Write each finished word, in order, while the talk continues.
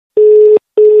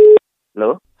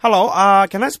Hello? Hello,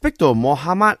 can I speak to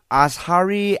Muhammad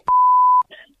Ashari?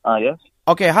 Yes.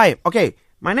 Okay, hi. Okay,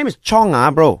 my name is Chong,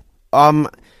 bro.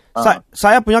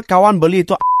 Saya punya kawan beli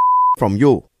tu from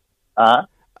you.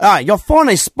 Your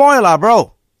phone is spoiled,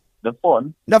 bro. The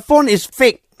phone? The phone is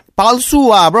fake.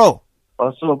 Palsu, bro.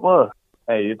 Palsu apa?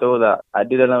 You tahu tak?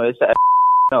 Ada dalam website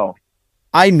no.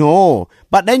 I know.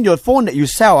 But then your phone that you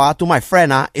sell to my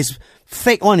friend is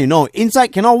fake one,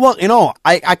 Inside cannot work,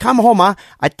 I come home, I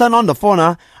turn on the phone,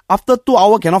 after 2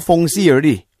 hours cannot fungsi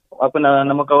already. Apa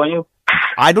nama kawan you?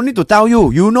 I don't need to tell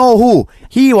you. You know who.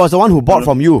 He was the one who bought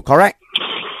from you, correct?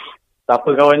 Siapa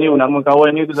kawan you? Nama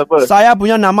kawan you tu siapa? Saya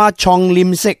punya nama Chong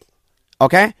Lim Sik.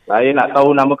 Okay? Saya nak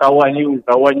tahu nama kawan you.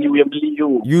 Kawan you yang beli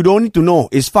you. You don't need to know.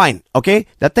 It's fine. Okay?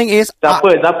 The thing is...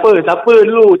 Siapa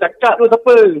dulu? Cakap tu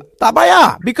siapa? Tak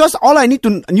payah. Because all I need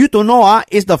to you to know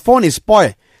is the phone is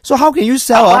spoiled. So how can you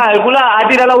sell? Pula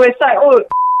ada dalam website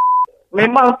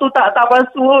memang tu tak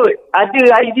palsu Ada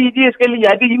ID dia sekali,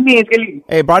 ada email sekali.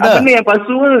 Hey brother. Apa ni yang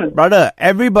palsu Brother,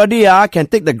 everybody can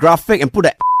take the graphic and put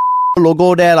the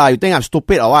logo there lah. You think I'm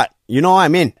stupid or what? You know what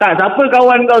I mean? Tak, siapa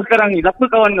kawan kau sekarang ni? Siapa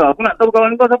kawan kau? Aku nak tahu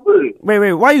kawan kau siapa.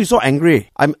 Wait, why are you so angry?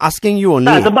 I'm asking you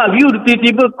only. Tak, sebab you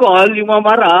tiba-tiba call, you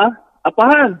marah. Apa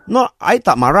hal? No, I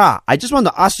tak marah. I just want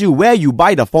to ask you where you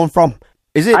buy the phone from.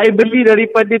 Is it? I beli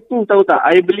daripada tu, tahu tak?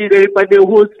 I beli daripada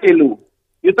wholesale tu.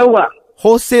 You tahu tak?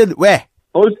 Wholesale where?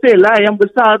 Wholesale lah, yang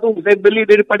besar tu. Saya beli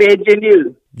daripada ejen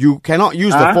dia. You cannot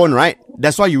use the phone, right?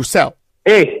 That's why you sell.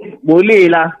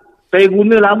 Boleh lah. Saya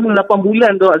guna lama 8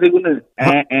 bulan tu saya guna.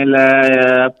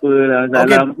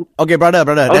 Salam. Okay, brother.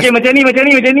 Okay, macam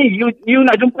ni. You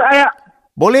nak jumpa saya?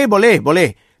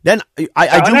 Boleh. Then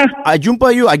I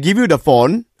jumpa you, I give you the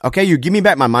phone. Okay, you give me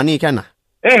back my money, kan?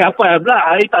 Apa pula?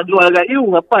 I tak jual kat you.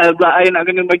 Apa pula I nak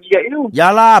kena bagi kat you?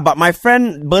 Yalah, but my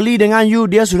friend beli dengan you,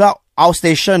 dia sudah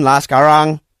outstation lah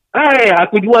sekarang.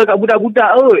 Aku jual kat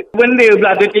budak-budak Benda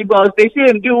pula tiba-tiba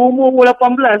outstation. Dia umur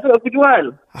 18 aku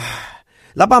jual.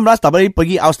 18 tak boleh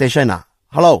pergi outstation lah.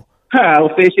 Hello?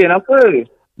 Outstation apa?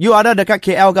 You ada dekat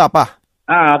KL ke apa?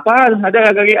 Apa?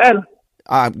 Ada dekat KL.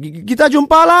 Kita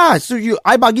jumpa lah. So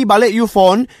I bagi balik you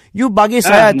phone. You bagi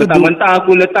saya tu. Mentah-mentah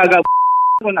aku letak kat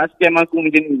pun nak scam aku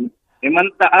macam ni. Memang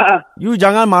tak. You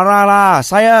jangan marah lah.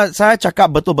 Saya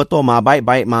cakap betul-betul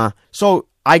baik-baik So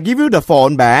I give you the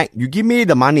phone back. You give me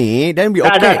the money. Then we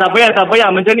okay. Tak payah.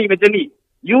 Macam ni.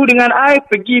 You dengan I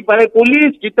pergi balai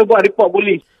polis. Kita buat report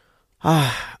polis.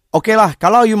 Okay lah.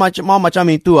 Kalau you mau macam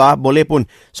itu boleh pun.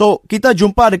 So kita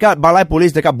jumpa dekat balai polis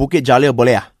dekat Bukit Jalil,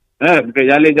 boleh Bukit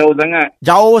Jalil jauh sangat.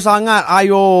 Jauh sangat.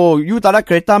 Ayo, you tak ada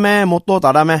kereta meh? Motor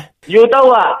tak ada meh? You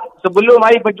tahu tak? Sebelum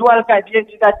I berjual kat dia,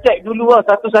 kita check dulu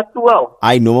satu-satu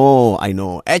I know.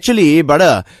 Actually,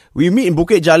 brother, we meet in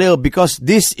Bukit Jalil because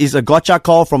this is a gotcha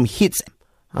call from HITZ.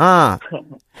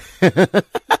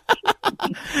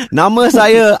 Nama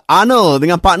saya Arnold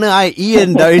dengan partner I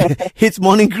Ian dari HITZ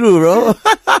Morning Crew, bro.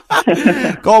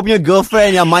 Kau punya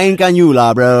girlfriend yang mainkan you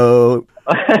lah, bro.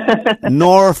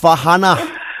 Nur Fahana.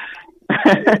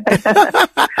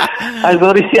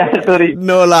 Sorry.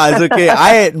 No lah, it's okay.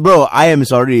 I am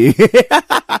sorry.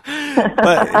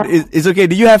 But it's okay.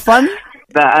 Did you have fun?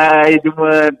 Tak, I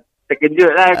cuma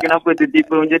terkejut lah kenapa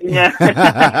tiba-tiba macam ni.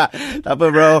 Tak apa,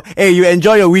 bro. Hey, you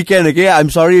enjoy your weekend, okay? I'm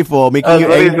sorry for making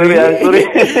you angry. Sorry.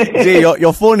 Okay,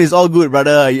 your phone is all good,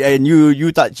 brother. And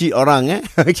you tak cheat orang,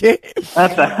 okay?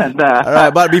 Tak.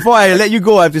 Alright, but before I let you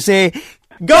go, I have to say,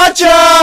 gotcha!